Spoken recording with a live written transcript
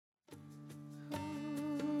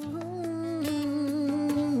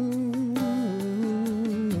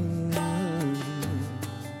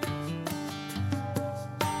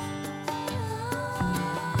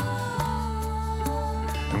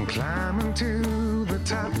to the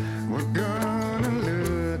top. We're gonna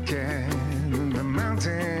look at the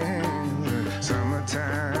mountains.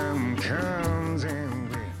 Summertime comes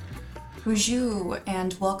and Bonjour,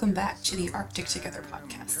 and welcome back to the Arctic Together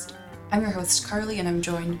podcast. I'm your host, Carly, and I'm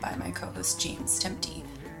joined by my co-host, James Tempty.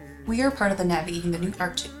 We are part of the Navigating the New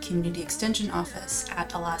Arctic Community Extension Office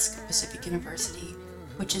at Alaska Pacific University,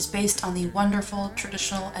 which is based on the wonderful,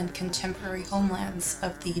 traditional, and contemporary homelands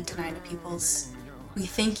of the Dena'ina peoples. We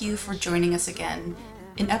thank you for joining us again.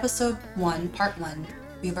 In episode 1, part 1,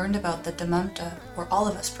 we learned about the Damamta, or All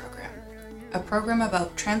of Us program, a program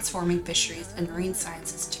about transforming fisheries and marine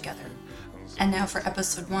sciences together. And now for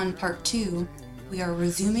episode 1, part 2, we are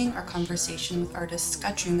resuming our conversation with artists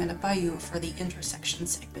Skachung and Abayu for the Intersection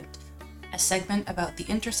segment, a segment about the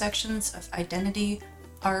intersections of identity,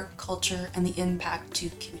 art, culture, and the impact to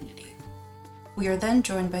community. We are then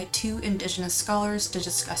joined by 2 Indigenous scholars to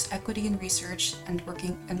discuss equity in research and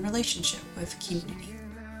working in relationship with community.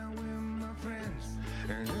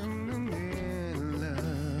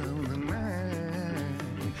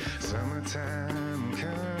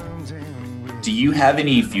 Do you have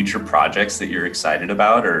any future projects that you're excited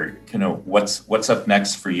about, or what's up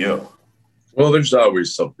next for you? Well, there's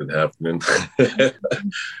always something happening.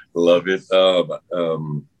 Love it.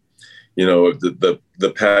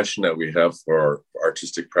 The passion that we have for our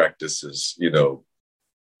artistic practices,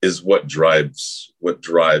 is what drives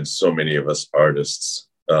so many of us artists.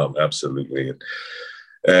 Absolutely.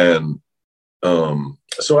 And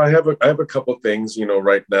so I have a couple of things,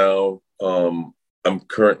 right now.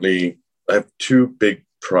 I have 2 big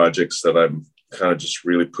projects that I'm kind of just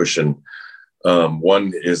really pushing.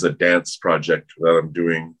 One is a dance project that I'm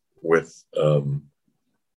doing with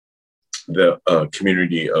the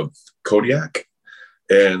community of Kodiak,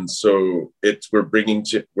 and so we're bringing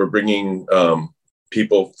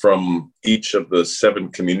people from each of the 7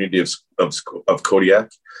 communities of Kodiak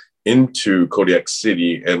into Kodiak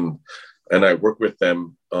City, and I work with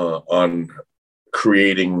them on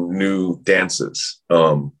creating new dances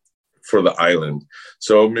for the island.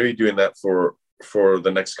 So maybe doing that for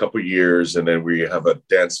the next couple of years, and then we have a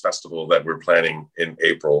dance festival that we're planning in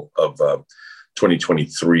April of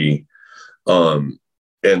 2023.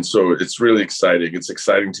 And so it's really exciting. It's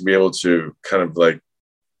exciting to be able to kind of like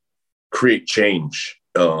create change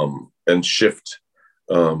and shift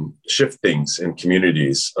things in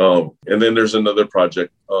communities. And then there's another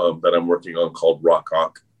project that I'm working on called Rock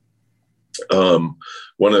Hawk.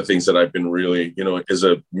 One of the things that I've been really, as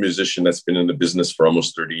a musician that's been in the business for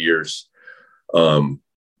almost 30 years,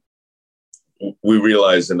 we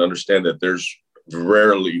realize and understand that there's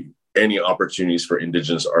rarely any opportunities for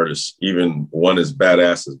Indigenous artists, even one as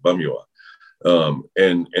badass as Bumyua.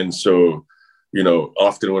 And so,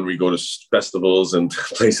 often when we go to festivals and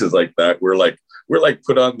places like that, we're like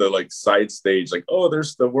put on the like side stage, like, oh,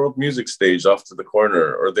 there's the world music stage off to the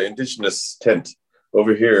corner, or the Indigenous tent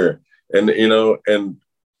over here. And,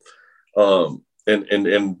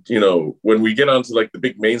 when we get onto like the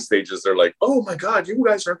big main stages, they're like, oh my God, you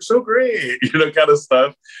guys are so great, kind of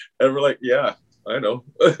stuff. And we're like, yeah, I know.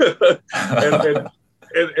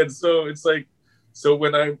 and so it's like, so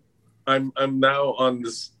when I'm now on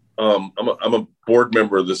this, I'm a board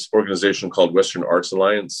member of this organization called Western Arts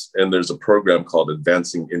Alliance, and there's a program called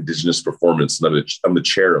Advancing Indigenous Performance, and I'm the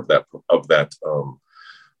chair of that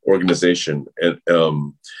organization.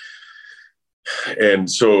 And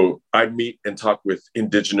so I meet and talk with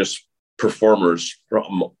Indigenous performers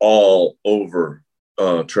from all over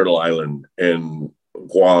Turtle Island and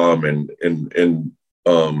Guam and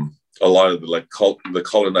a lot of the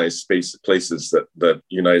colonized places that the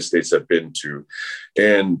United States have been to.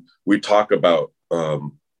 And we talk about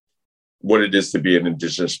what it is to be an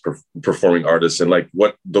Indigenous performing artist, and like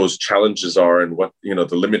what those challenges are, and what, the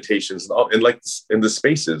limitations and all, and like in the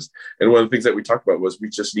spaces. And one of the things that we talked about was we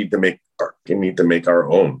just need to make art and need to make our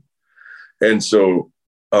own. And so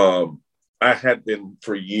I had been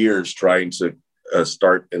for years trying to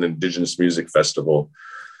start an Indigenous music festival.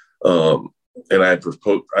 And I've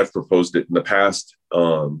proposed it in the past.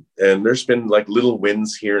 And there's been like little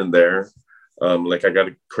wins here and there. Like I got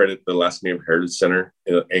to credit the Alaska Native Heritage Center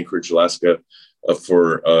in Anchorage, Alaska,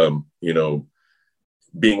 for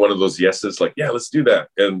being one of those yeses. Like, yeah, let's do that.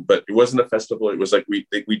 But it wasn't a festival. It was like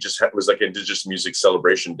it was like Indigenous Music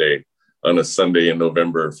Celebration Day on a Sunday in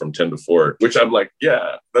November from 10 to 4. Which I'm like,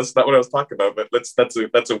 yeah, that's not what I was talking about. But that's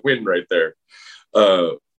a win right there.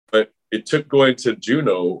 But it took going to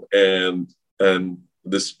Juneau and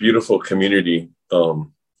this beautiful community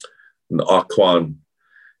in the Aquan,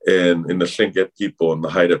 and in the Tlingit people and the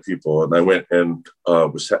Haida people. And I went and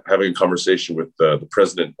was having a conversation with the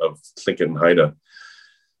president of Tlingit and Haida.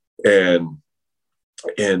 and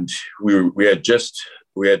we had just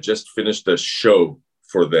finished a show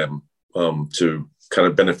for them to kind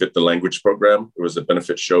of benefit the language program. It was a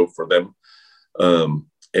benefit show for them.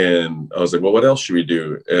 And I was like, well, what else should we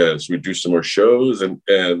do? Should we do some more shows? And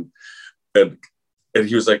he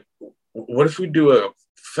was like, what if we do a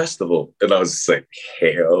festival? And I was just like,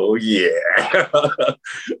 hell yeah.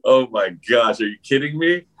 Oh my gosh, are you kidding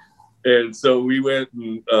me? And so we went,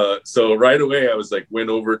 and so right away I was like, went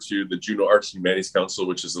over to the Juneau Arts and Humanities Council,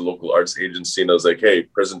 which is a local arts agency. And I was like, hey,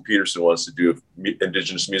 President Peterson wants to do an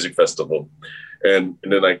Indigenous music festival. And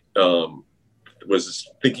then I was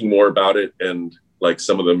thinking more about it and like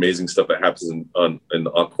some of the amazing stuff that happens in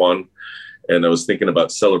Occoquan. And I was thinking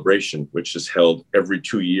about Celebration, which is held every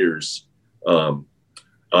 2 years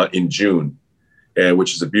in June, and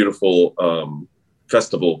which is a beautiful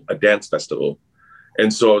festival, a dance festival.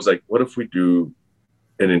 And so I was like, what if we do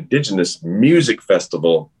an Indigenous music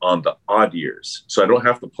festival on the odd years? So I don't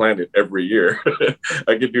have to plan it every year.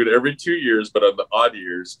 I could do it every 2 years, but on the odd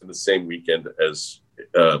years in the same weekend as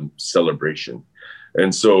Celebration.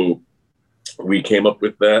 And so we came up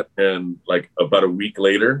with that. And like about a week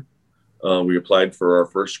later, we applied for our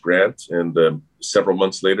first grant. And several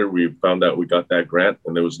months later, we found out we got that grant,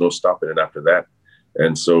 and there was no stopping it after that.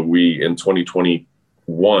 And so we, in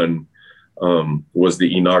 2021, was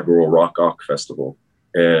the inaugural Rock Ock Festival.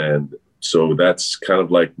 And so that's kind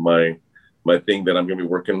of like my thing that I'm going to be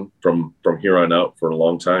working from here on out for a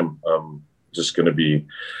long time. Just going to be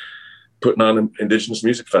putting on an Indigenous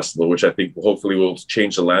music festival, which I think hopefully will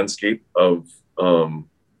change the landscape of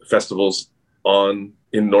festivals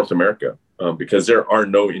in North America, because there are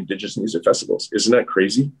no Indigenous music festivals. Isn't that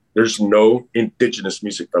crazy? There's no Indigenous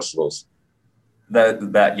music festivals.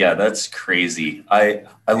 That's crazy. I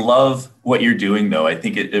love what you're doing, though. I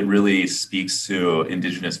think it really speaks to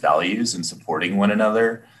Indigenous values and supporting one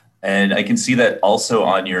another. And I can see that also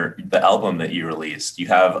on the album that you released. You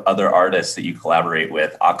have other artists that you collaborate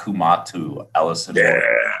with, Akumatu, Allison,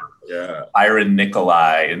 Iron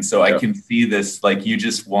Nikolai. And so I can see this, like, you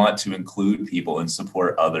just want to include people and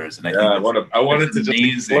support others. And I wanted to just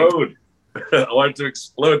explode. I wanted to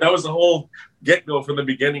explode. That was the whole get-go from the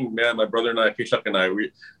beginning, man. My brother and I, Kishak and I,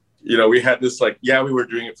 we had this like, we were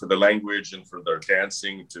doing it for the language and for their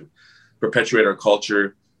dancing to perpetuate our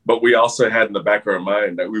culture. But we also had in the back of our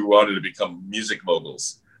mind that we wanted to become music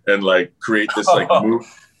moguls and like create this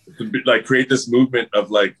create this movement of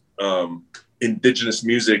like Indigenous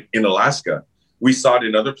music in Alaska. We saw it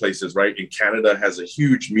in other places, right? In Canada has a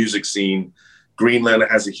huge music scene. Greenland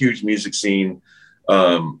has a huge music scene.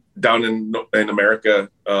 Down in America,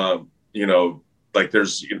 like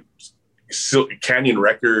there's Canyon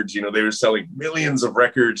Records, they were selling millions of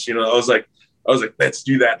records. I was like, let's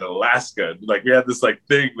do that in Alaska. Like we had this like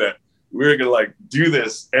thing that we were gonna like do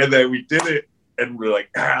this, and then we did it, and we're like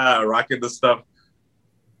rocking the stuff,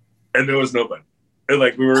 and there was nobody. And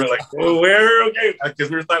like we were like, well, we're okay,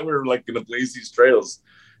 because we thought we were like gonna blaze these trails.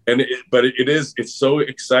 And it's so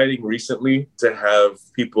exciting recently to have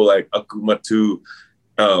people like Akumatu,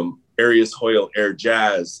 Arias Hoyle, Air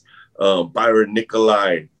Jazz, Byron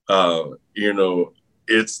Nikolai.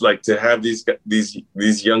 It's like to have these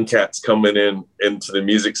young cats coming into the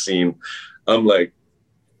music scene. I'm like,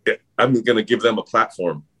 I'm gonna give them a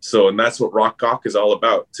platform. And that's what Rock Ock is all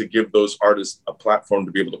about, to give those artists a platform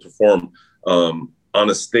to be able to perform on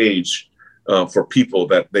a stage. For people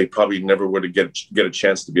that they probably never would get a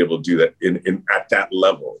chance to be able to do that in at that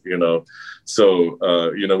level, So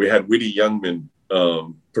we had Whitty Youngman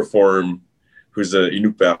perform, who's a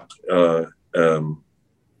Inupiaq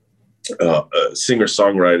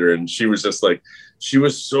singer-songwriter, and she was just like, she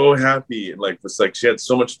was so happy, and like was like she had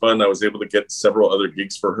so much fun. I was able to get several other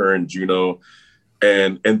gigs for her in Juneau,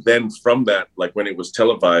 and then from that, like when it was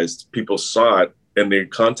televised, people saw it and they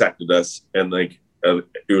contacted us, and like.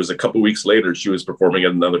 It was a couple weeks later, she was performing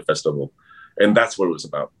at another festival, and that's what it was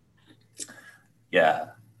about. Yeah.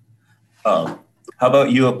 How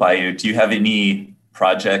about you, Apayu? Do you have any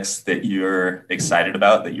projects that you're excited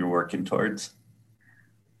about that you're working towards?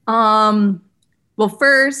 Well,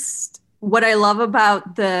 first, what I love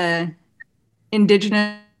about the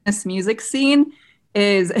Indigenous music scene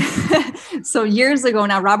is so years ago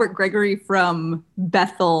now, Robert Gregory from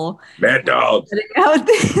Bethel Mad Dog getting out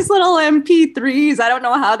these little MP3s. I don't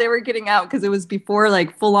know how they were getting out because it was before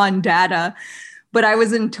like full-on data. But I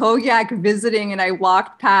was in Togiak visiting, and I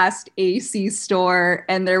walked past AC store,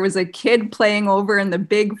 and there was a kid playing over in the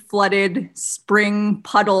big flooded spring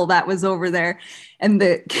puddle that was over there. And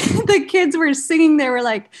the kids were singing. They were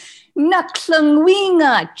like,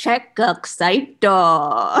 Naklangwinga check saito.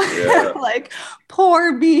 Like,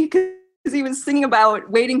 poor me, because he was singing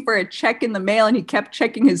about waiting for a check in the mail, and he kept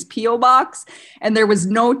checking his P.O. box, and there was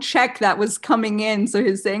no check that was coming in. So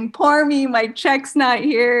he's saying, "Poor me, my check's not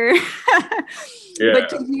here." Yeah,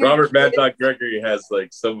 Robert Mad Dog Gregory has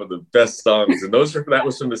like some of the best songs, and that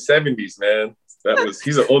was from the 70s, man.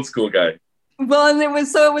 He's an old school guy. Well, and it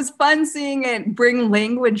was fun seeing it bring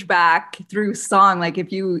language back through song. Like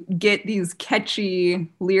if you get these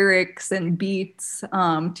catchy lyrics and beats,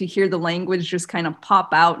 to hear the language just kind of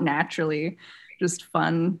pop out naturally. Just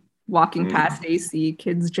fun walking past AC,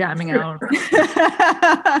 kids jamming out.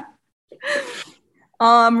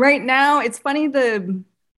 Right now, it's funny, the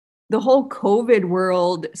whole COVID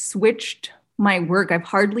world switched my work. I've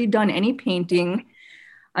hardly done any painting.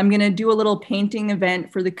 I'm going to do a little painting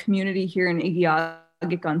event for the community here in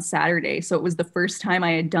Igiugig on Saturday. So it was the first time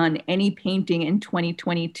I had done any painting in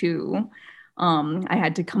 2022. I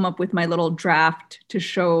had to come up with my little draft to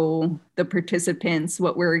show the participants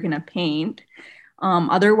what we were going to paint.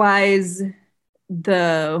 Otherwise,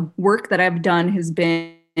 the work that I've done has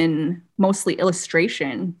been mostly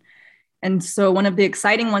illustration. And so one of the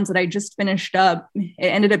exciting ones that I just finished up, it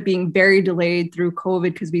ended up being very delayed through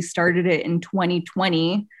COVID because we started it in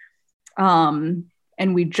 2020. And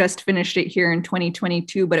we just finished it here in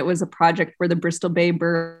 2022, but it was a project for the Bristol Bay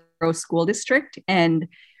Borough School District. And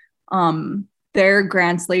their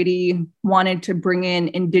grants lady wanted to bring in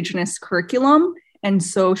Indigenous curriculum. And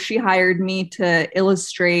so she hired me to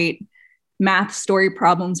illustrate math story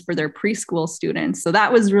problems for their preschool students. So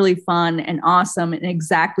that was really fun and awesome, and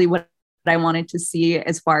exactly what I wanted to see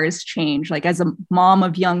as far as change. Like as a mom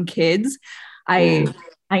of young kids, I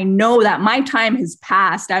know that my time has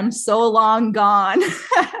passed. I'm so long gone,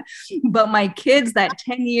 but my kids, that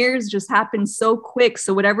 10 years just happened so quick.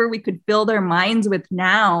 So whatever we could fill their minds with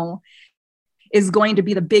now is going to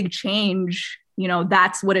be the big change. You know,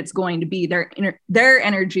 that's what it's going to be. Their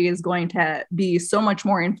energy is going to be so much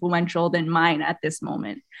more influential than mine at this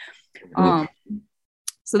moment.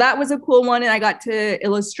 So that was a cool one. And I got to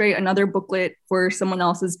illustrate another booklet for someone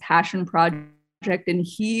else's passion project. And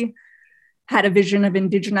he had a vision of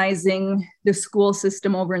indigenizing the school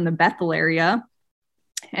system over in the Bethel area.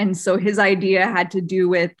 And so his idea had to do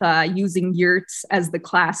with using yurts as the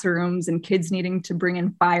classrooms, and kids needing to bring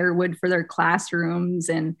in firewood for their classrooms,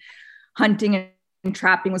 and hunting and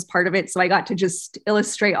trapping was part of it. So I got to just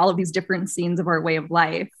illustrate all of these different scenes of our way of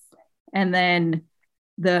life. And then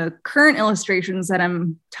the current illustrations that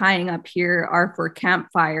I'm tying up here are for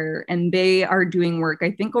Campfire, and they are doing work,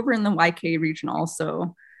 I think, over in the YK region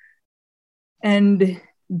also. And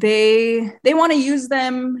they want to use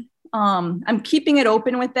them. I'm keeping it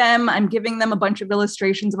open with them. I'm giving them a bunch of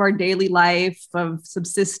illustrations of our daily life, of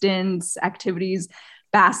subsistence activities,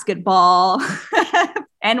 basketball,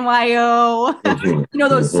 NYO, you know,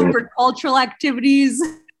 those super cultural activities.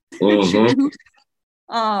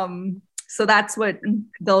 So that's what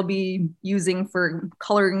they'll be using for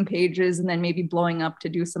coloring pages, and then maybe blowing up to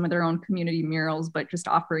do some of their own community murals, but just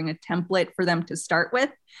offering a template for them to start with.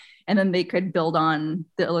 And then they could build on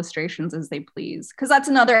the illustrations as they please. Because that's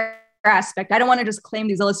another aspect. I don't want to just claim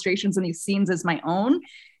these illustrations and these scenes as my own.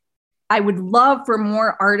 I would love for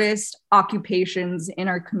more artist occupations in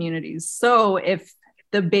our communities. So if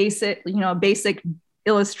the basic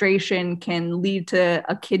illustration can lead to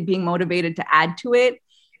a kid being motivated to add to it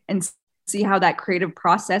and see how that creative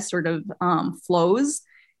process sort of flows,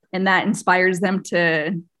 and that inspires them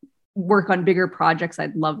to work on bigger projects,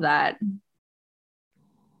 I'd love that.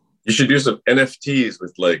 You should do some NFTs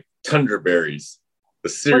with like Tundra berries, a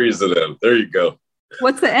series of them. There you go.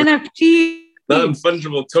 What's the NFT?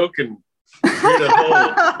 Non-fungible token.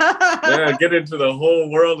 Get into the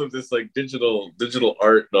whole world of this like digital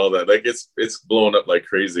art and all that. Like it's blowing up like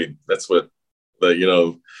crazy. That's what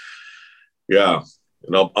yeah.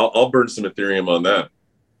 And I'll burn some Ethereum on that.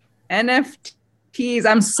 NFTs.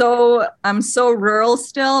 I'm so rural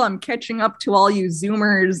still. I'm catching up to all you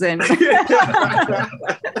Zoomers and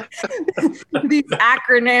these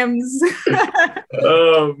acronyms.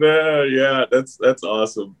 Oh man, yeah, that's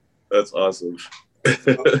awesome. That's awesome.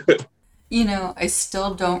 You know, I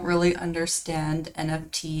still don't really understand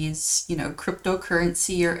NFTs,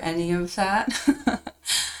 cryptocurrency or any of that.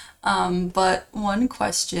 But one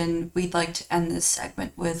question we'd like to end this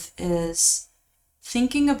segment with is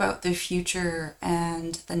thinking about the future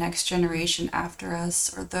and the next generation after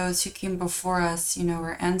us, or those who came before us,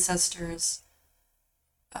 our ancestors.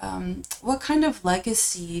 What kind of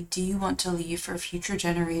legacy do you want to leave for future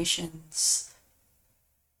generations?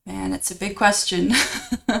 Man, it's a big question.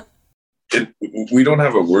 We don't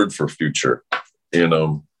have a word for future,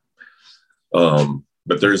 but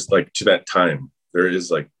there's like to that time, there is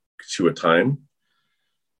like to a time,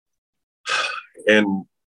 And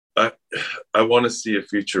I want to see a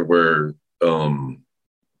future where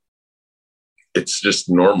it's just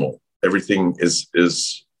normal. Everything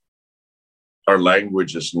is our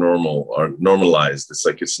language is normal or normalized. It's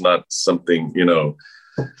like it's not something,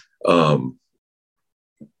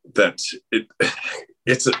 that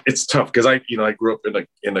it's tough because I grew up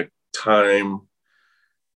in a time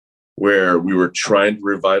where we were trying to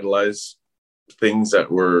revitalize things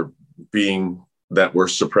that were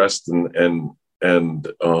suppressed and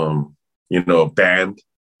banned.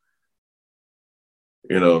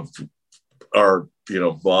 Our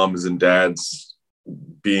moms and dads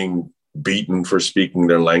being beaten for speaking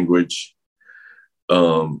their language.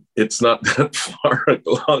 It's not that far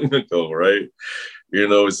long ago, right?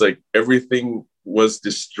 It's like everything was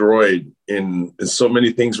destroyed and so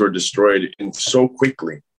many things were destroyed in so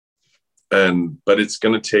quickly. But it's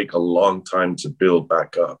going to take a long time to build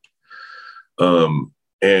back up.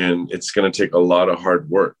 And it's going to take a lot of hard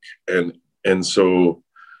work. And so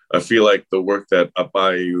I feel like the work that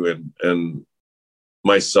Apayu and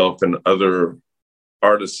myself and other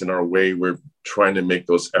artists in our way, we're trying to make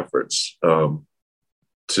those efforts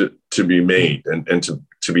to be made and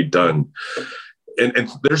to be done. And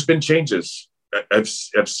there's been changes. I've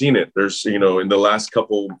seen it. There's, in the last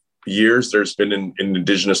couple years, there's been in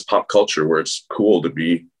Indigenous pop culture where it's cool to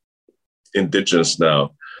be Indigenous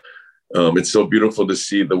now. It's so beautiful to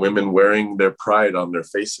see the women wearing their pride on their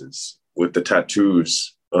faces with the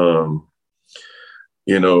tattoos, and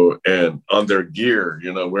on their gear,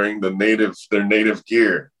 wearing their native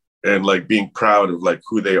gear and like being proud of like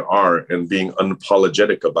who they are and being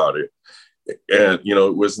unapologetic about it. And,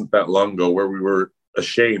 it wasn't that long ago where we were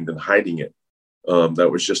ashamed and hiding it.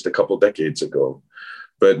 That was just a couple decades ago.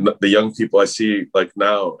 But the young people I see like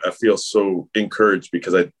now, I feel so encouraged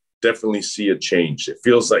because I definitely see a change. It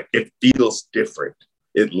feels different.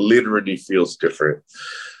 It literally feels different.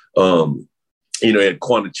 Had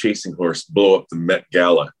Quanta Chasing Horse blow up the Met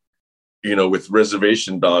Gala, with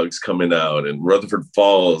Reservation Dogs coming out and Rutherford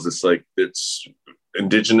Falls. It's like it's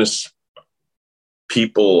Indigenous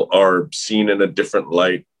people are seen in a different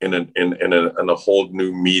light in a whole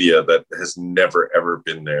new media that has never ever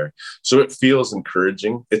been there. So it feels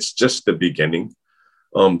encouraging. It's just the beginning.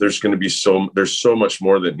 There's so much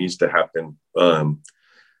more that needs to happen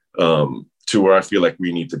to where I feel like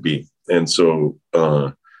we need to be. And so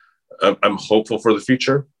I'm hopeful for the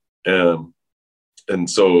future. And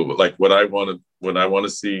so like what I want to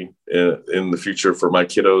see in the future for my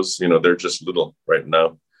kiddos, they're just little right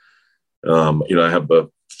now. I have a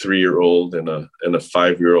 3-year-old and a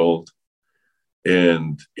 5-year-old,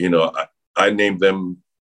 and I named them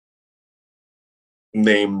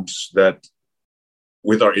names that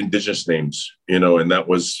with our Indigenous names, and that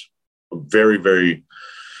was very, very,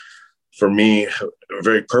 for me,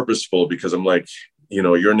 very purposeful because I'm like,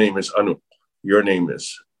 your name is Anu, your name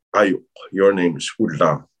is Ayu, your name is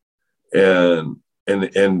Hula,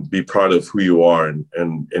 and be proud of who you are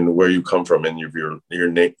and where you come from and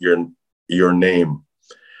your name.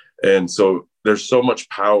 And so there's so much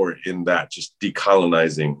power in that, just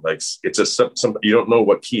decolonizing. Like it's some you don't know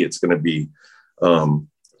what key it's going to be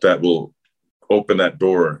that will open that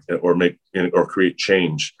door or make or create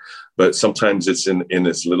change. But sometimes it's in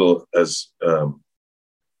as little as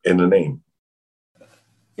in the name.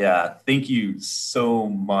 Yeah, thank you so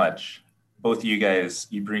much. Both of you guys,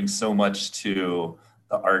 you bring so much to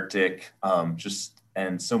the Arctic,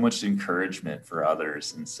 and so much encouragement for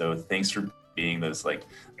others. And so thanks for being those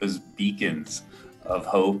beacons of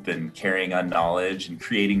hope and carrying on knowledge and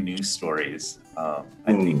creating new stories. I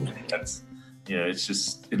think that's, it's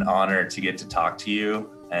just an honor to get to talk to you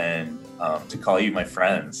and to call you my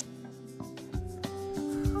friends.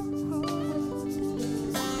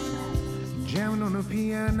 Jamming on the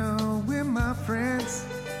piano with my friends,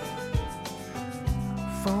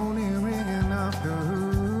 phone ringing off the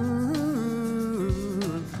hook.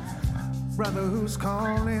 Brother who's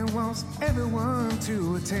calling wants everyone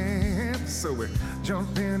to attend, so we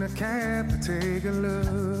jump in a cab to take a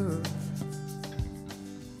look.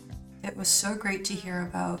 It was so great to hear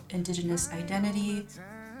about Indigenous identity,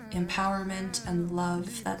 empowerment, and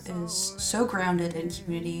love that is so grounded in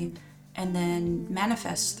community and then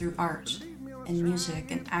manifests through art and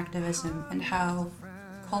music and activism, and how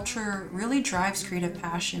culture really drives creative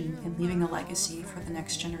passion in leaving a legacy for the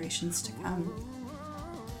next generations to come.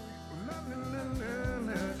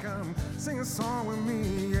 Come sing a song with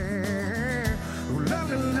me, yeah.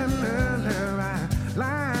 I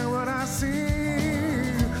like what I see.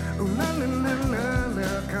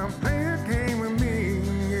 Come play a game with me,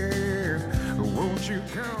 yeah. Won't you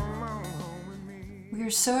come on home with me? We are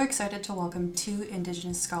so excited to welcome two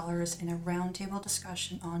Indigenous scholars in a roundtable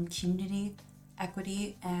discussion on community,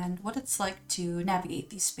 equity, and what it's like to navigate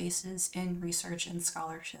these spaces in research and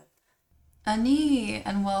scholarship. Ani,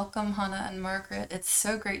 and welcome Hannah and Margaret. It's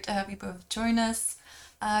so great to have you both join us.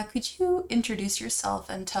 Could you introduce yourself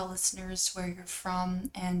and tell listeners where you're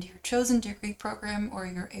from and your chosen degree program or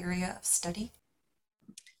your area of study?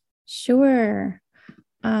 Sure.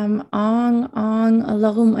 Ang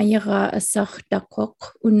alagum ayaga asach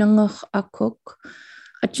dakok unangach akok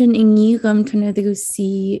atun ingigam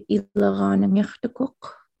tunadusi ilagan ang yakdakok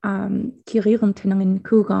kiriram tunangin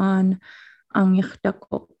kugan ang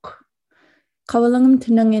yakdakok kawalangam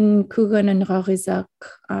tunangin kugan ang rarizak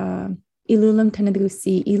ilulam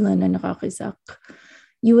tunadusi ilan ang rarizak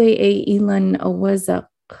UAA ilan awazak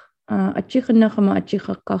achikanakama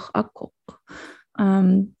achikakach akok.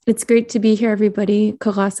 It's great to be here, everybody.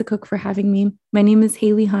 Karasakuk for having me. My name is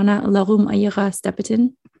Haley Hannah Alarum Ayaga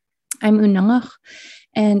Stepetin. I'm Unangach,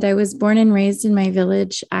 and I was born and raised in my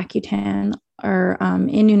village, Akutan, or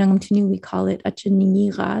in Unangamtunu, we call it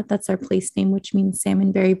Achaningira. That's our place name, which means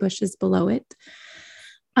salmonberry bushes below it.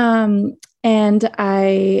 And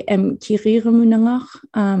I am Kiriran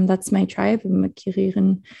Unangach. That's my tribe. I'm a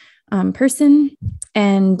Kiriran person.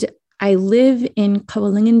 And I live in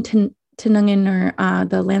Kawalingan Tinungin, or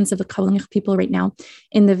the lands of the Kawalingach people right now,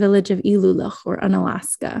 in the village of Ilulach, or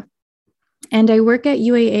Unalaska. And I work at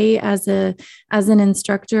UAA as an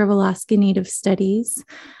instructor of Alaska Native Studies.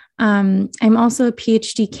 I'm also a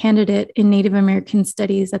PhD candidate in Native American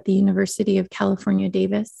Studies at the University of California,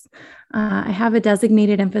 Davis. I have a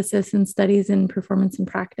designated emphasis in studies in performance and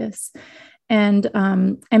practice. And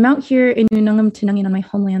I'm out here in Unangam Tinungin on my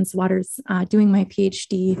homeland's waters doing my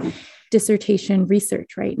PhD dissertation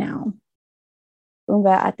research right now.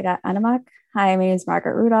 Hi, my name is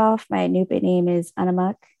Margaret Rudolph. My Nupit name is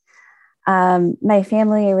Anamak. My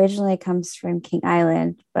family originally comes from King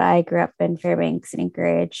Island, but I grew up in Fairbanks and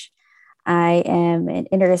Anchorage. I am an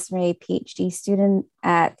interdisciplinary PhD student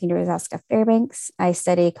at the University of Alaska Fairbanks. I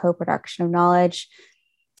study co-production of knowledge,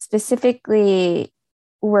 specifically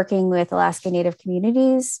working with Alaska Native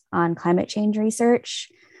communities on climate change research.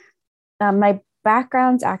 My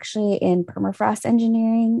background's actually in permafrost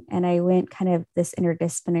engineering, and I went kind of this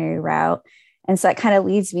interdisciplinary route. And so that kind of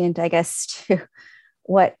leads me into, I guess, to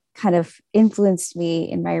what kind of influenced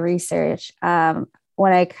me in my research. When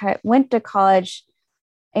I went to college,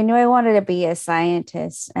 I knew I wanted to be a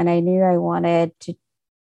scientist, and I knew I wanted to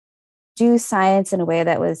do science in a way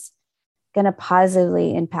that was going to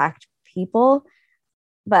positively impact people.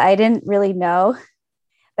 But I didn't really know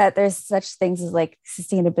that there's such things as like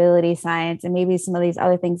sustainability science and maybe some of these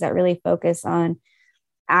other things that really focus on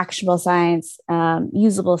actionable science,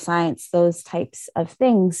 usable science, those types of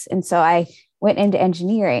things. And so I went into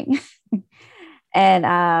engineering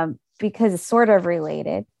and because it's sort of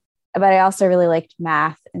related, but I also really liked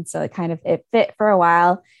math. And so it fit for a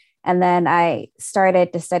while. And then I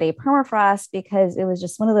started to study permafrost because it was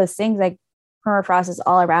just one of those things, like permafrost is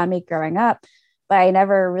all around me growing up, but I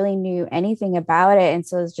never really knew anything about it. And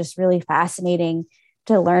so it was just really fascinating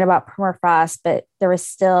to learn about permafrost, but there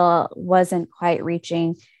wasn't quite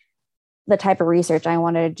reaching the type of research I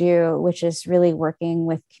wanted to do, which is really working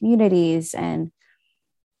with communities and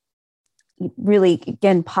really,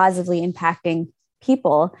 again, positively impacting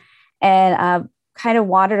people. And kind of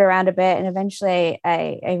wandered around a bit. And eventually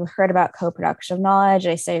I heard about co-production of knowledge.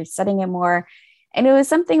 I started studying it more. And it was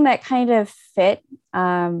something that kind of fit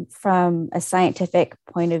from a scientific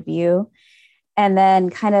point of view. And then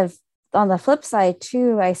kind of on the flip side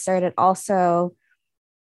too, I started also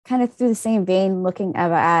kind of through the same vein looking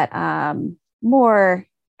at more,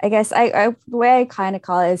 I guess, the way I kind of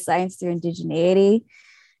call it is science through indigeneity.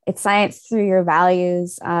 It's science through your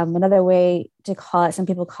values. Another way to call it, some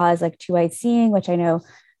people call it like two-eyed seeing, which I know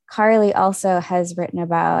Carly also has written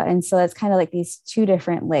about. And so it's kind of like these two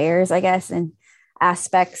different layers, I guess, and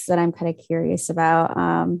aspects that I'm kind of curious about.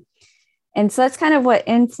 And so that's kind of what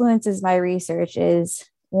influences my research, is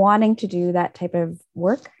wanting to do that type of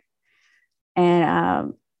work.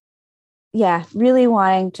 And really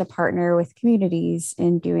wanting to partner with communities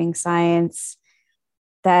in doing science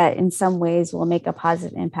that in some ways will make a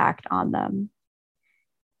positive impact on them.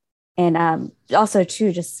 And also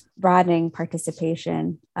too, just broadening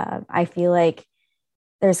participation. I feel like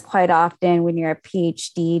there's quite often when you're a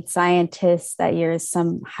PhD scientist that you're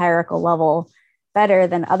some hierarchical level better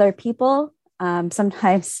than other people.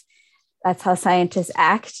 Sometimes that's how scientists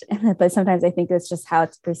act, but sometimes I think it's just how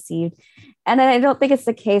it's perceived. And I don't think it's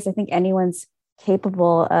the case. I think anyone's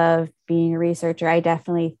capable of being a researcher. I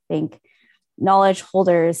definitely think knowledge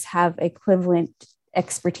holders have equivalent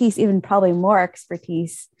expertise, even probably more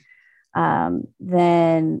expertise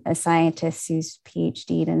than a scientist who's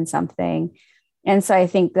PhD'd in something. And so I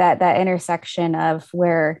think that that intersection of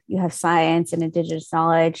where you have science and indigenous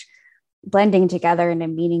knowledge blending together in a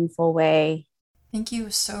meaningful way. Thank you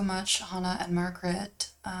so much, Hannah and Margaret.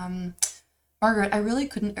 Margaret, I really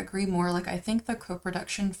couldn't agree more. Like, I think the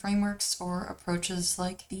co-production frameworks or approaches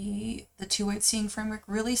like the two white seeing framework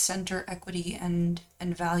really center equity and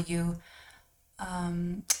value.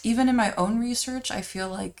 Even in my own research, I feel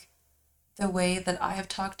like the way that I have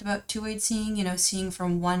talked about two-eyed seeing, you know, seeing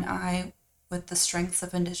from one eye with the strengths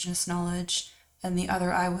of indigenous knowledge and the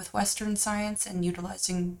other eye with Western science, and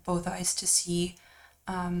utilizing both eyes to see,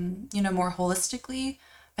 more holistically.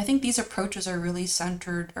 I think these approaches are really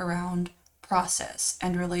centered around process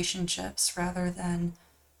and relationships rather than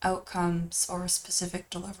outcomes or specific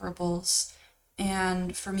deliverables.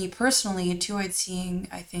 And for me personally, two-eyed seeing,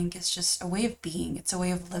 I think, is just a way of being. It's a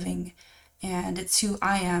way of living. And it's who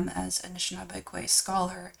I am as Anishinaabeg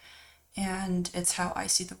scholar. And it's how I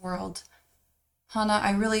see the world. Hannah,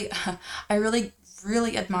 I really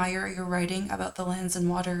admire your writing about the lands and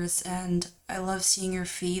waters, and I love seeing your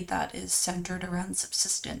feed that is centered around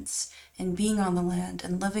subsistence and being on the land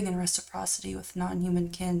and living in reciprocity with non-human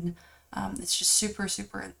kin. It's just super,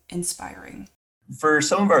 super inspiring. For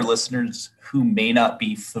some of our listeners who may not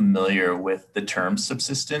be familiar with the term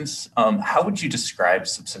subsistence, how would you describe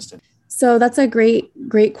subsistence? So that's a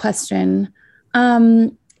great question.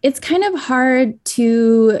 It's kind of hard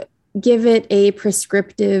to give it a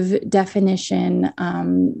prescriptive definition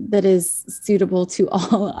that is suitable to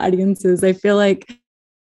all audiences. I feel like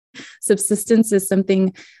subsistence is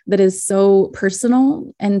something that is so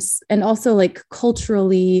personal and also like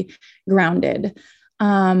culturally grounded.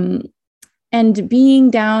 And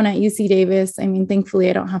being down at UC Davis, I mean, thankfully,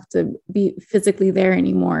 I don't have to be physically there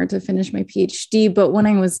anymore to finish my PhD. But when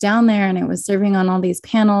I was down there and I was serving on all these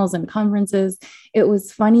panels and conferences, it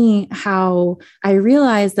was funny how I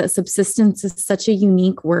realized that subsistence is such a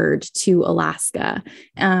unique word to Alaska,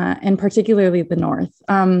 and particularly the North.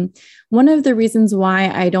 One of the reasons why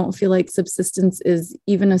I don't feel like subsistence is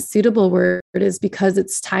even a suitable word is because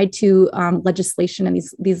it's tied to legislation and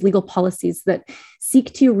these legal policies that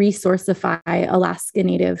seek to resourceify Alaska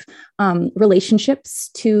Native relationships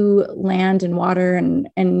to land and water and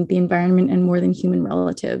the environment and more than human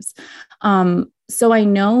relatives. So I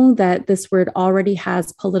know that this word already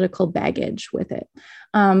has political baggage with it.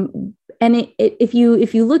 And if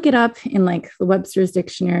you look it up in like the Webster's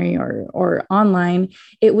Dictionary or online,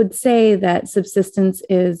 it would say that subsistence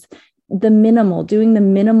is doing the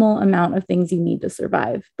minimal amount of things you need to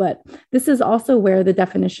survive. But this is also where the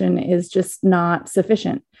definition is just not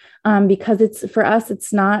sufficient, because for us,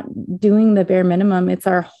 it's not doing the bare minimum. It's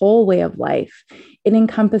our whole way of life. It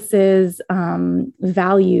encompasses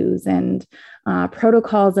values and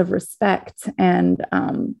protocols of respect and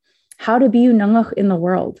how to be unangach in the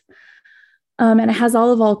world. And it has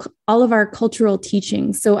all of our cultural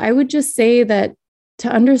teachings. So I would just say that to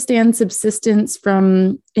understand subsistence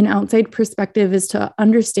from an outside perspective is to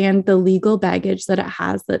understand the legal baggage that it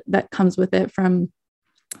has, that comes with it from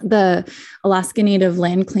the Alaska Native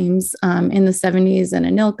land claims in the 70s and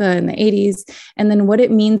Anilka in the 80s, and then what it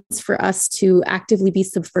means for us to actively be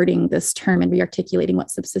subverting this term and rearticulating what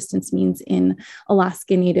subsistence means in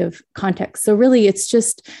Alaska Native context. So really, it's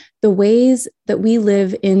just the ways that we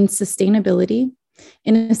live in sustainability,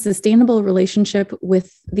 in a sustainable relationship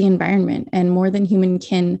with the environment and more than human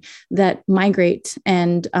kin that migrate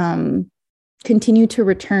and continue to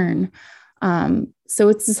return. So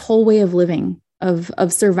it's this whole way of living, of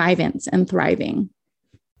survivance and thriving.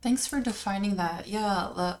 Thanks for defining that.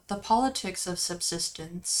 Yeah, the politics of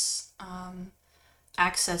subsistence,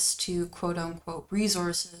 access to quote unquote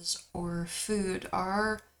resources or food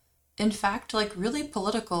are in fact like really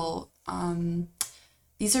political.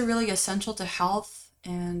 These are really essential to health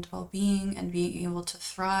and well-being and being able to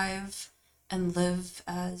thrive and live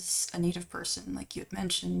as a Native person. Like you had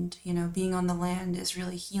mentioned, being on the land is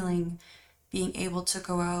really healing. Being able to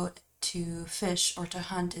go out to fish or to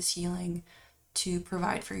hunt is healing. To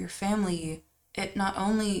provide for your family, it not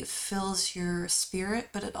only fills your spirit,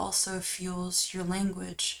 but it also fuels your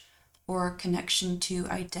language or connection to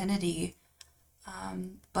identity.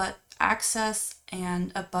 But access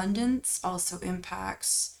and abundance also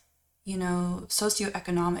impacts,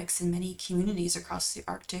 socioeconomics in many communities across the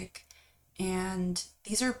Arctic. And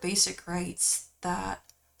these are basic rights that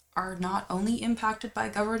are not only impacted by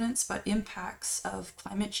governance, but impacts of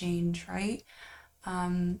climate change, right?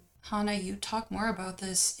 Hannah, you talk more about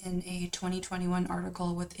this in a 2021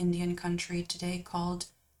 article with Indian Country Today called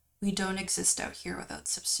We don't exist out here without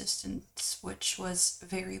subsistence, which was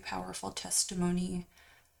very powerful testimony.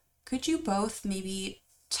 Could you both maybe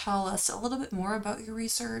tell us a little bit more about your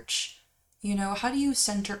research? You know, how do you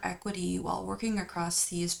center equity while working across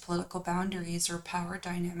these political boundaries or power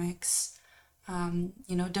dynamics?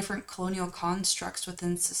 Different colonial constructs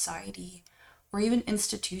within society, or even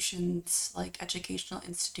institutions like educational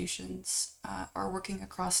institutions are working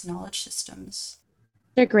across knowledge systems?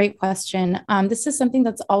 A great question. This is something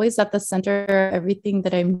that's always at the center of everything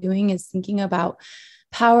that I'm doing, is thinking about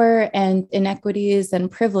power and inequities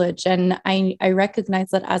and privilege. And I recognize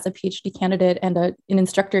that as a PhD candidate and an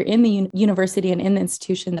instructor in the university and in the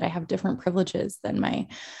institution, that I have different privileges than my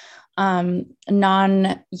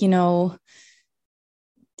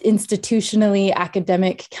institutionally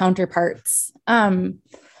academic counterparts.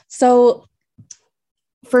 So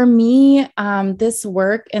for me, this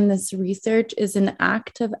work and this research is an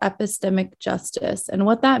act of epistemic justice. And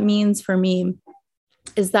what that means for me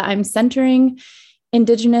is that I'm centering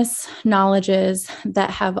Indigenous knowledges that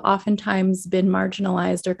have oftentimes been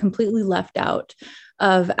marginalized or completely left out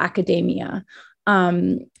of academia.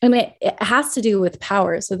 And it has to do with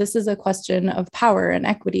power. So this is a question of power and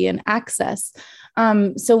equity and access.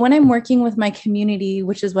 So when I'm working with my community,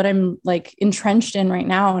 which is what I'm like entrenched in right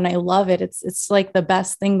now, and I love it, it's like the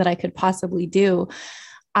best thing that I could possibly do.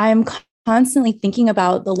 I'm constantly thinking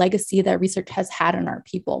about the legacy that research has had on our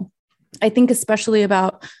people. I think especially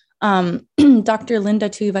about Dr. Linda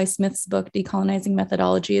Tuivai-Smith's book, Decolonizing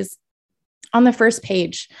Methodologies. On the first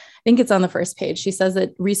page, I think it's on the first page, she says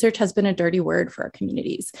that research has been a dirty word for our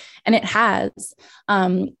communities. And it has.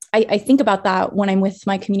 I think about that when I'm with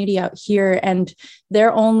my community out here, and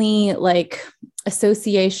their only like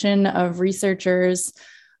association of researchers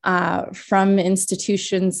from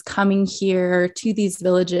institutions coming here to these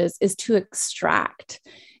villages is to extract.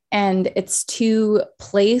 And it's to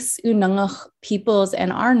place Unangach peoples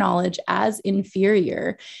and our knowledge as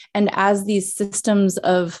inferior, and as these systems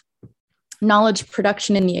of knowledge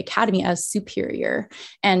production in the academy as superior,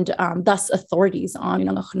 and thus authorities on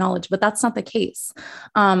knowledge. But that's not the case.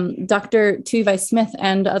 Dr. Tuivai-Smith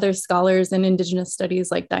and other scholars in Indigenous studies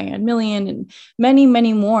like Diane Millian and many,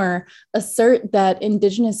 many more assert that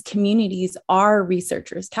Indigenous communities are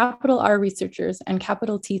researchers, capital R researchers, and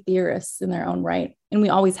capital T theorists in their own right. And we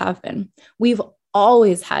always have been. We've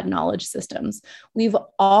always had knowledge systems. We've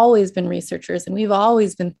always been researchers, and we've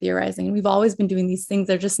always been theorizing, and we've always been doing these things.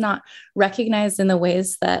 They're just not recognized in the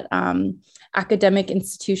ways that academic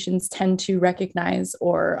institutions tend to recognize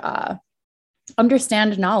or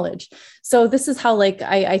understand knowledge. So this is how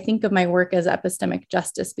I think of my work as epistemic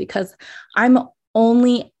justice, because I'm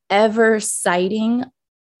only ever citing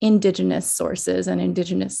Indigenous sources and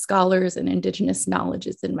Indigenous scholars and Indigenous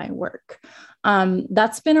knowledges in my work.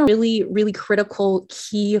 That's been a really, really critical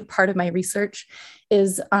key part of my research,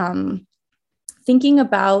 is thinking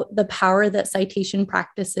about the power that citation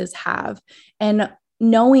practices have, and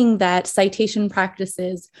knowing that citation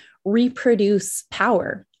practices reproduce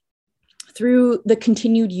power through the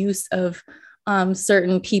continued use of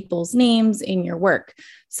certain people's names in your work.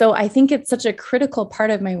 So I think it's such a critical part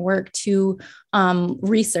of my work to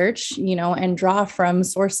research, and draw from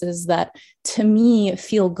sources that to me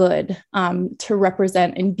feel good to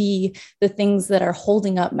represent and be the things that are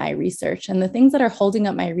holding up my research. And the things that are holding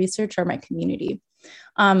up my research are my community.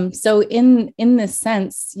 So in this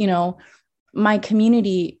sense, my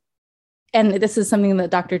community, and this is something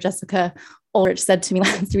that Dr. Jessica Ulrich said to me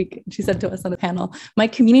last week. She said to us on the panel, my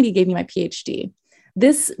community gave me my PhD.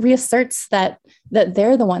 This reasserts that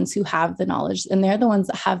they're the ones who have the knowledge, and they're the ones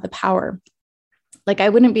that have the power. Like I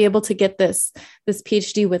wouldn't be able to get this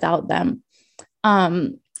PhD without them.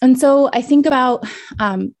 And so I think about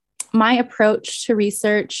my approach to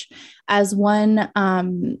research as one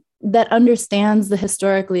that understands the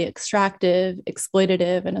historically extractive,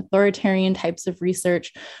 exploitative, and authoritarian types of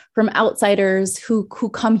research from outsiders who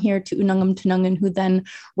come here to Unangam Tunangan, who then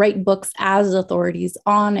write books as authorities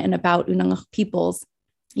on and about Unangak peoples,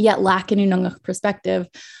 yet lack an Unangak perspective.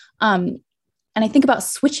 And I think about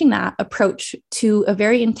switching that approach to a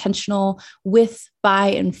very intentional with, by,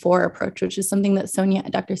 and for approach, which is something that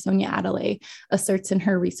Dr. Sonia Adelaide asserts in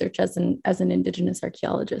her research as an Indigenous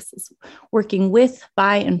archaeologist, is working with,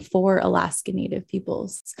 by, and for Alaska Native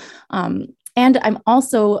peoples. And I'm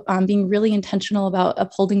also being really intentional about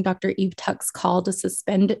upholding Dr. Eve Tuck's call to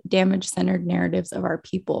suspend damage-centered narratives of our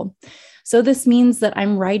people. So this means that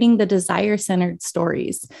I'm writing the desire-centered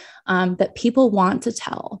stories that people want to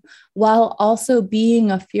tell, while also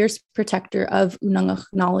being a fierce protector of Unangach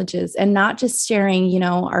knowledges and not just sharing,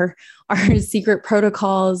 our secret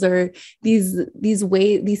protocols or these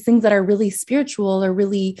things that are really spiritual or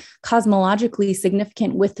really cosmologically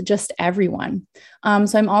significant with just everyone.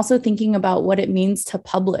 So I'm also thinking about what it means to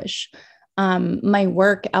publish my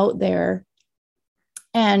work out there,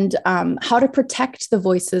 and how to protect the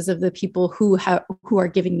voices of the people who are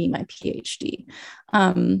giving me my PhD.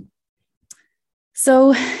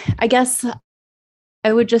 So I guess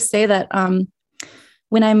I would just say that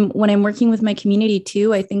when I'm working with my community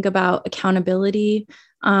too, I think about accountability,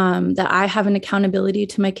 that I have an accountability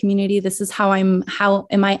to my community. This is how am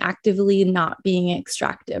I actively not being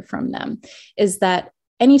extractive from them, is that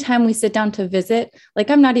anytime we sit down to visit,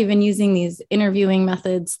 like I'm not even using these interviewing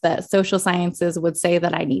methods that social sciences would say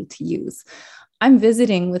that I need to use. I'm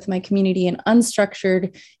visiting with my community in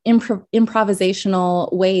unstructured,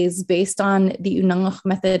 improvisational ways based on the Unangach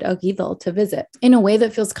method of Gidal to visit in a way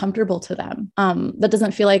that feels comfortable to them. That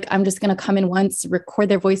doesn't feel like I'm just going to come in once, record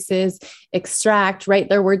their voices, extract, write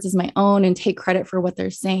their words as my own, and take credit for what they're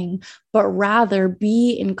saying, but rather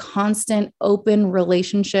be in constant, open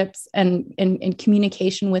relationships and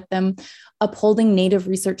communication with them, upholding Native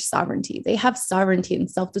research sovereignty. They have sovereignty and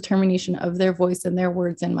self-determination of their voice and their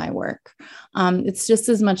words in my work. It's just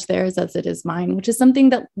as much theirs as it is mine, which is something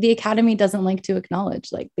that the Academy doesn't like to acknowledge.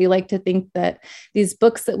 Like, they like to think that these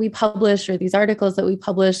books that we publish or these articles that we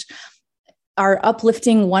publish are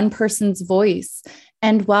uplifting one person's voice.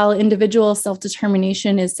 And while individual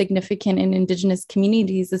self-determination is significant in Indigenous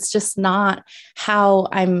communities, it's just not how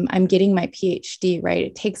I'm getting my PhD, right?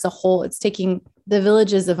 It takes a whole, it's taking the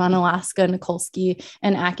villages of Unalaska, Nikolsky,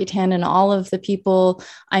 and Akutan, and all of the people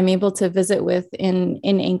I'm able to visit with in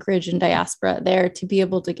Anchorage and diaspora there to be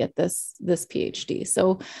able to get this PhD.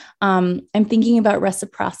 So I'm thinking about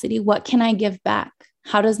reciprocity. What can I give back?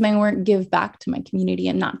 How does my work give back to my community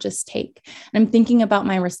and not just take? And I'm thinking about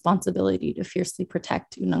my responsibility to fiercely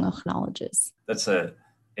protect Unangach knowledges. That's an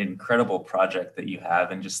incredible project that you have,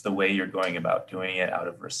 and just the way you're going about doing it out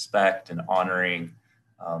of respect and honoring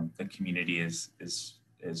the community is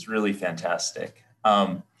really fantastic.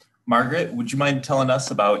 Margaret, would you mind telling us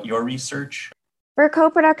about your research? For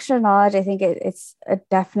co-production knowledge, I think it's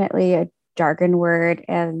definitely a jargon word,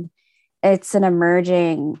 and it's an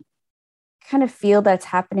emerging kind of field that's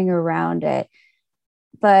happening around it.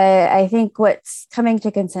 But I think what's coming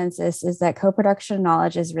to consensus is that co-production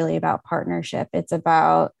knowledge is really about partnership. It's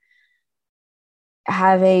about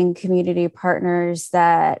having community partners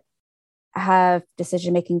that have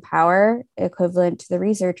decision-making power equivalent to the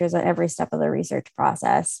researchers at every step of the research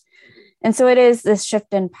process. And so it is this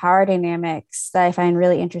shift in power dynamics that I find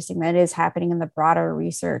really interesting that is happening in the broader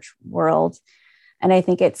research world. And I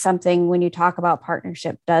think it's something, when you talk about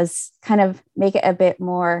partnership, does kind of make it a bit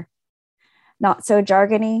more not so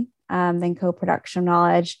jargony than co-production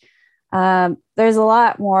knowledge. There's a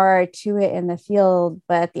lot more to it in the field,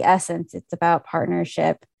 but at the essence, it's about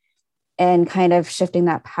partnership and kind of shifting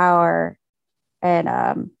that power. And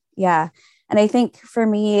and I think for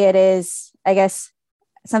me, it is, I guess,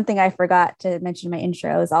 something I forgot to mention in my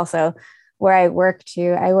intro is also where I work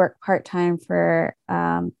too. I work part-time for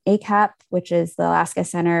ACAP, which is the Alaska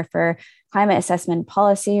Center for Climate Assessment and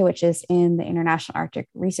Policy, which is in the International Arctic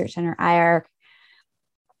Research Center, IARC,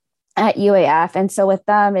 at UAF. And so with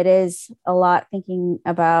them, it is a lot thinking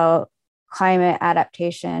about climate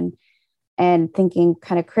adaptation and thinking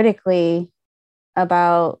kind of critically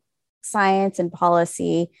about science and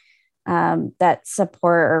policy that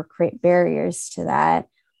support or create barriers to that.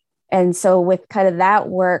 And so with kind of that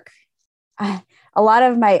work, a lot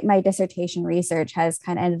of my dissertation research has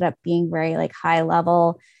kind of ended up being very like high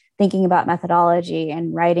level, thinking about methodology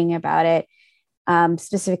and writing about it,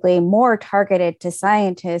 specifically more targeted to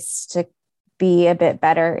scientists to be a bit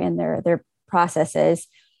better in their processes.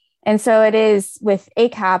 And so it is with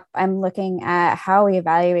ACAP, I'm looking at how we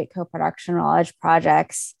evaluate co-production knowledge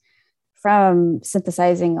projects from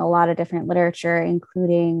synthesizing a lot of different literature,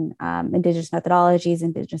 including Indigenous methodologies,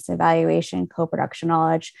 Indigenous evaluation, co-production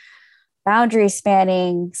knowledge, boundary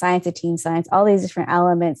spanning, science of teen science, all these different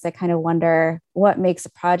elements that kind of wonder what makes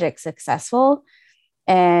a project successful,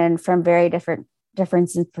 and from very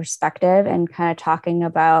difference in perspective, and kind of talking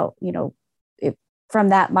about, from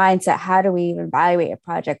that mindset, how do we evaluate a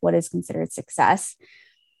project? What is considered success?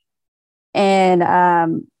 And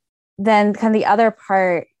then kind of the other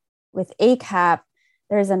part with ACAP,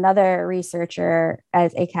 there's another researcher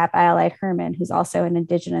as ACAP, Adelaide Herman, who's also an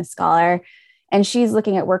Indigenous scholar, and she's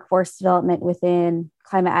looking at workforce development within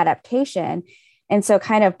climate adaptation. And so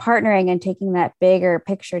kind of partnering and taking that bigger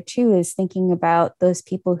picture too is thinking about those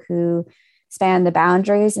people who span the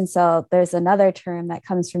boundaries. And so there's another term that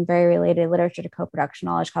comes from very related literature to co-production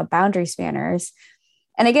knowledge called boundary spanners.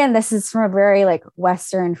 And again, this is from a very like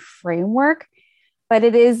Western framework, but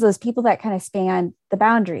it is those people that kind of span the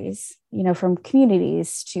boundaries, you know, from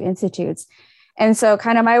communities to institutes. And so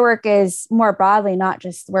kind of my work is more broadly, not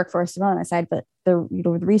just the workforce development side, but the, you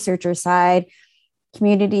know, the researcher side,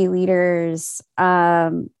 community leaders,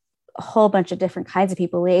 a whole bunch of different kinds of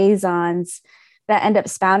people, liaisons that end up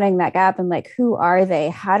spanning that gap, and like, who are they?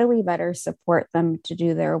 How do we better support them to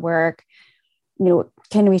do their work? You know,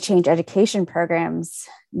 can we change education programs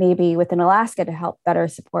maybe within Alaska to help better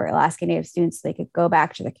support Alaska Native students so they could go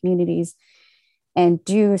back to the communities and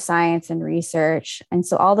do science and research? And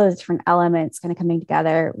so all those different elements kind of coming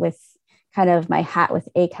together with kind of my hat with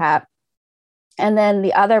ACAP. And then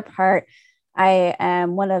the other part, I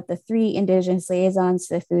am one of the 3 Indigenous liaisons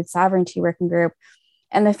to the Food Sovereignty Working Group.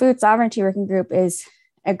 And the Food Sovereignty Working Group is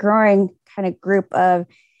a growing kind of group of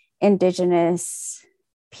Indigenous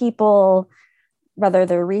people, whether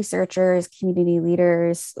they're researchers, community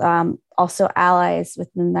leaders, also allies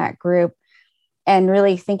within that group, and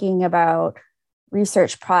really thinking about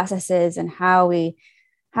research processes and how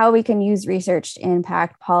we can use research to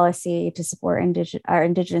impact policy to support our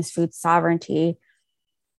Indigenous food sovereignty.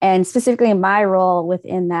 And specifically, my role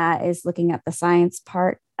within that is looking at the science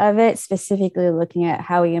part of it, specifically looking at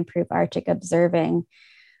how we improve Arctic observing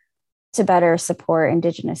to better support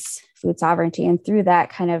Indigenous food sovereignty. And through that,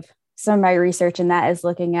 kind of some of my research in that is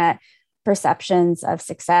looking at perceptions of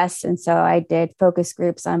success. And so I did focus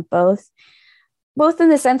groups on both in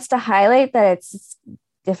the sense to highlight that it's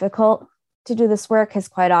difficult to do this work, because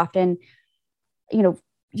quite often, you know,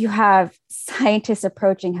 you have scientists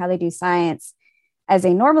approaching how they do science as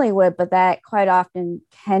they normally would, but that quite often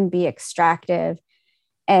can be extractive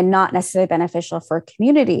and not necessarily beneficial for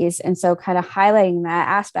communities. And so kind of highlighting that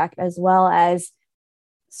aspect, as well as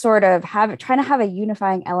sort of trying to have a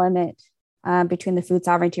unifying element between the Food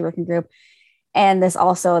Sovereignty Working Group and this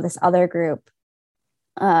other group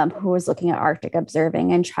who was looking at Arctic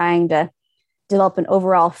observing and trying to develop an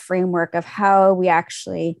overall framework of how we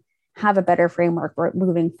actually have a better framework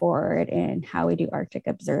moving forward in how we do Arctic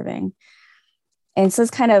observing. And so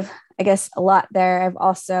it's kind of, I guess, a lot there. I've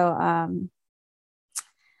also,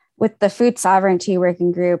 with the Food Sovereignty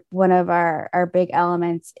Working Group, one of our big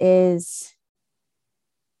elements is,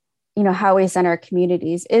 you know, how we send our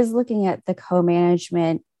communities is looking at the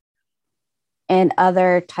co-management and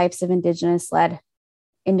other types of Indigenous-led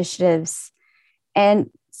initiatives and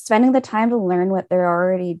spending the time to learn what they're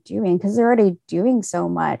already doing, because they're already doing so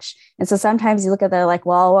much. And so sometimes you look at that like,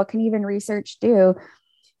 well, what can even research do?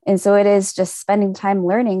 And so it is just spending time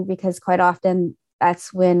learning, because quite often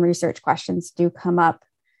that's when research questions do come up,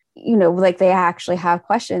 you know, like they actually have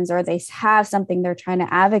questions or they have something they're trying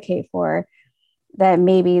to advocate for that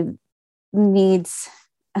maybe needs,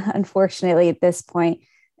 unfortunately at this point,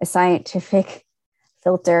 a scientific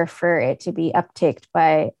filter for it to be uptaked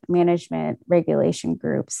by management regulation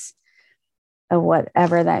groups of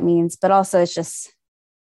whatever that means. But also it's just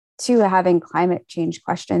to having climate change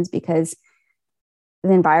questions, because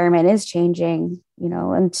the environment is changing, you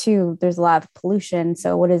know, and 2, there's a lot of pollution.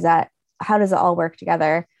 So what is that? How does it all work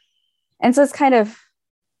together? And so it's kind of,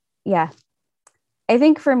 yeah, I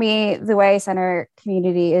think for me, the way I center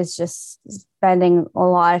community is just spending a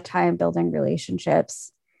lot of time building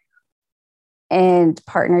relationships and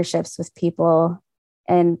partnerships with people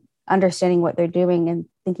and understanding what they're doing and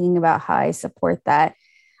thinking about how I support that.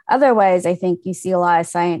 Otherwise, I think you see a lot of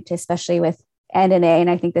scientists, especially with NNA, and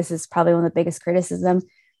I think this is probably one of the biggest criticisms,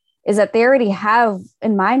 is that they already have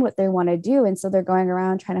in mind what they want to do. And so they're going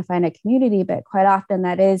around trying to find a community, but quite often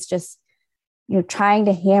that is just, you know, trying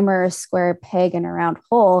to hammer a square peg in a round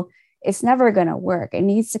hole. It's never going to work. It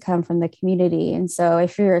needs to come from the community. And so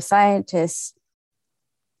if you're a scientist,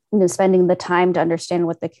 you know, spending the time to understand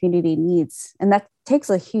what the community needs, and that takes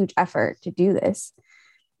a huge effort to do this,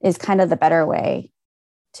 is kind of the better way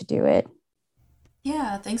to do it.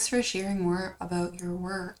 Yeah, thanks for sharing more about your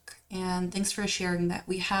work. And thanks for sharing that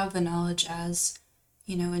we have the knowledge as,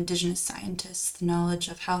 you know, Indigenous scientists. The knowledge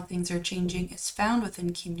of how things are changing is found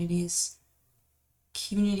within communities.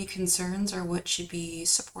 Community concerns are what should be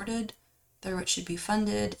supported, they're what should be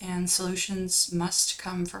funded, and solutions must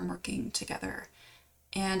come from working together.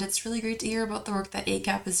 And it's really great to hear about the work that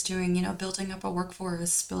ACAP is doing, you know, building up a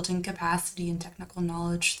workforce, building capacity and technical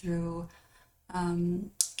knowledge through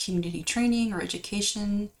community training or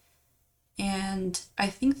education. And I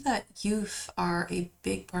think that youth are a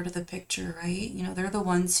big part of the picture, right? You know, they're the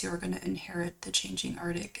ones who are going to inherit the changing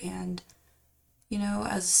Arctic. And,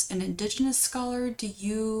 As an Indigenous scholar, do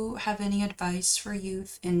you have any advice for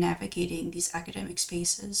youth in navigating these academic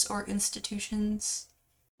spaces or institutions?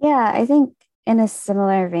 Yeah, I think in a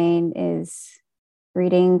similar vein is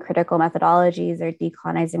reading critical methodologies or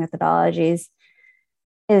decolonizing methodologies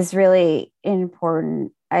is really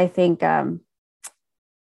important. I think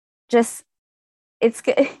just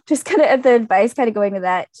kind of the advice kind of going to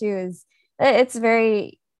that too is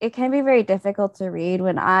it can be very difficult to read.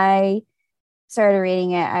 When I started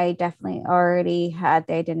reading it, I definitely already had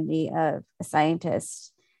the identity of a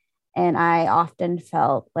scientist. And I often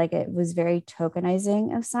felt like it was very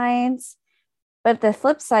tokenizing of science. But the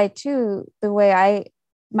flip side too, the way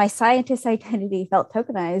my scientist identity felt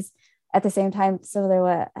tokenized at the same time, similar to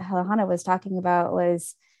what Hannah was talking about,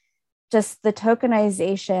 was just the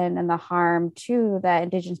tokenization and the harm too that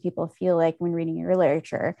Indigenous people feel like when reading your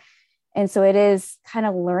literature. And so it is kind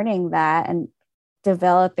of learning that and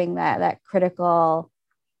developing that critical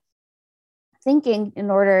thinking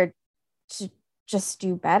in order to just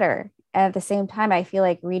do better. And at the same time, I feel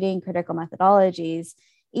like reading critical methodologies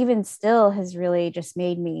even still has really just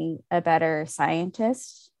made me a better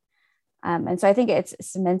scientist. And so I think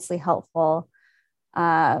it's immensely helpful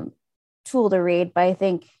tool to read. But I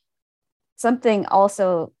think something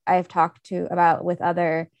also I've talked about with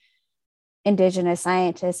other Indigenous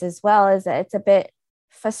scientists as well is that it's a bit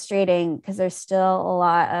frustrating because there's still a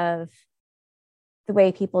lot of the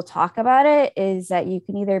way people talk about it is that you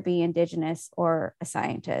can either be Indigenous or a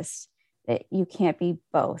scientist, that you can't be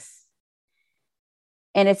both.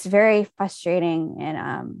 And it's very frustrating.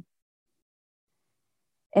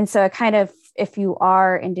 And so it kind of, if you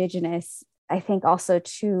are Indigenous, I think also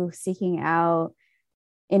too seeking out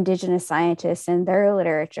Indigenous scientists and their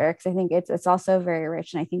literature, because I think it's also very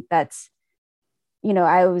rich. And I think that's,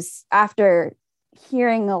 I was, after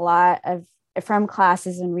hearing a lot from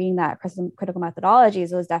classes and reading that critical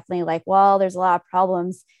methodologies, it was definitely like, well, there's a lot of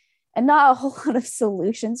problems and not a whole lot of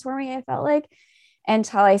solutions for me, I felt like,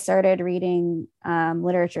 until I started reading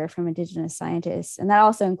literature from Indigenous scientists. And that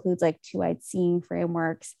also includes like two-eyed seeing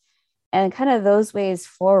frameworks and kind of those ways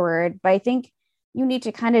forward. But I think you need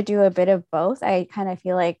to kind of do a bit of both. I kind of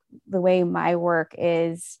feel like the way my work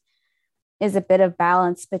is a bit of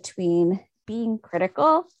balance between being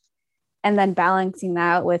critical and then balancing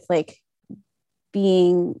that with like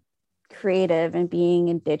being creative and being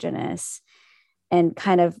Indigenous and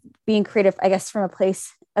kind of being creative, I guess, from a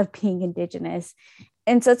place of being Indigenous.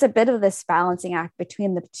 And so it's a bit of this balancing act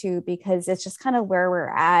between the two, because it's just kind of where we're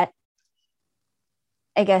at,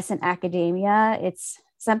 I guess, in academia. It's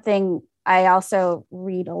something I also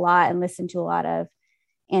read a lot and listen to a lot of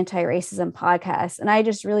anti-racism podcasts. And I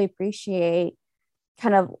just really appreciate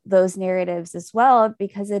kind of those narratives as well,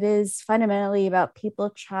 because it is fundamentally about people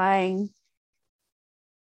trying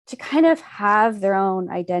to kind of have their own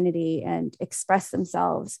identity and express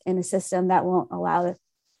themselves in a system that won't allow them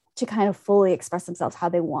to kind of fully express themselves how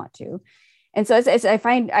they want to. And so I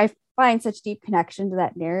find such deep connection to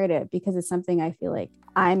that narrative, because it's something I feel like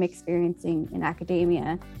I'm experiencing in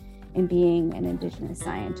academia and being an Indigenous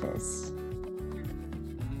scientist.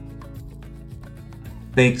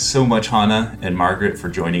 Thanks so much, Hannah and Margaret, for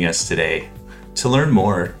joining us today. To learn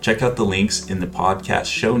more, check out the links in the podcast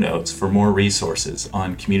show notes for more resources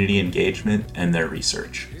on community engagement and their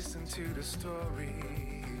research.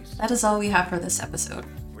 That is all we have for this episode.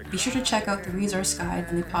 Be sure to check out the resource guide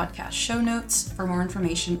and the podcast show notes for more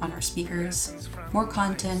information on our speakers, more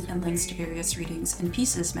content, and links to various readings and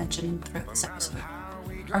pieces mentioned throughout this episode.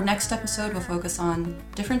 Our next episode will focus on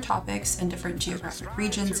different topics and different geographic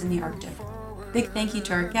regions in the Arctic. Big thank you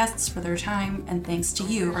to our guests for their time, and thanks to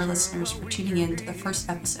you, our listeners, for tuning in to the first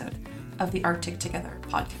episode of the Arctic Together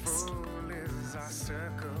podcast.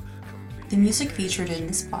 The music featured in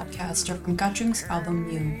this podcast are from Gudrung's album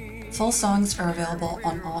Mew. Full songs are available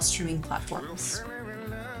on all streaming platforms.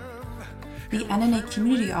 The NNA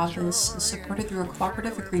Community Office is supported through a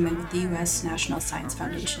cooperative agreement with the U.S. National Science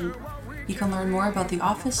Foundation. You can learn more about the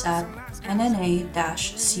office at nna-co.org.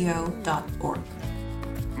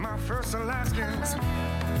 My first Alaskans,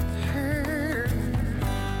 hey,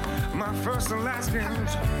 my first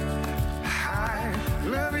Alaskans, I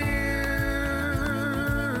love you.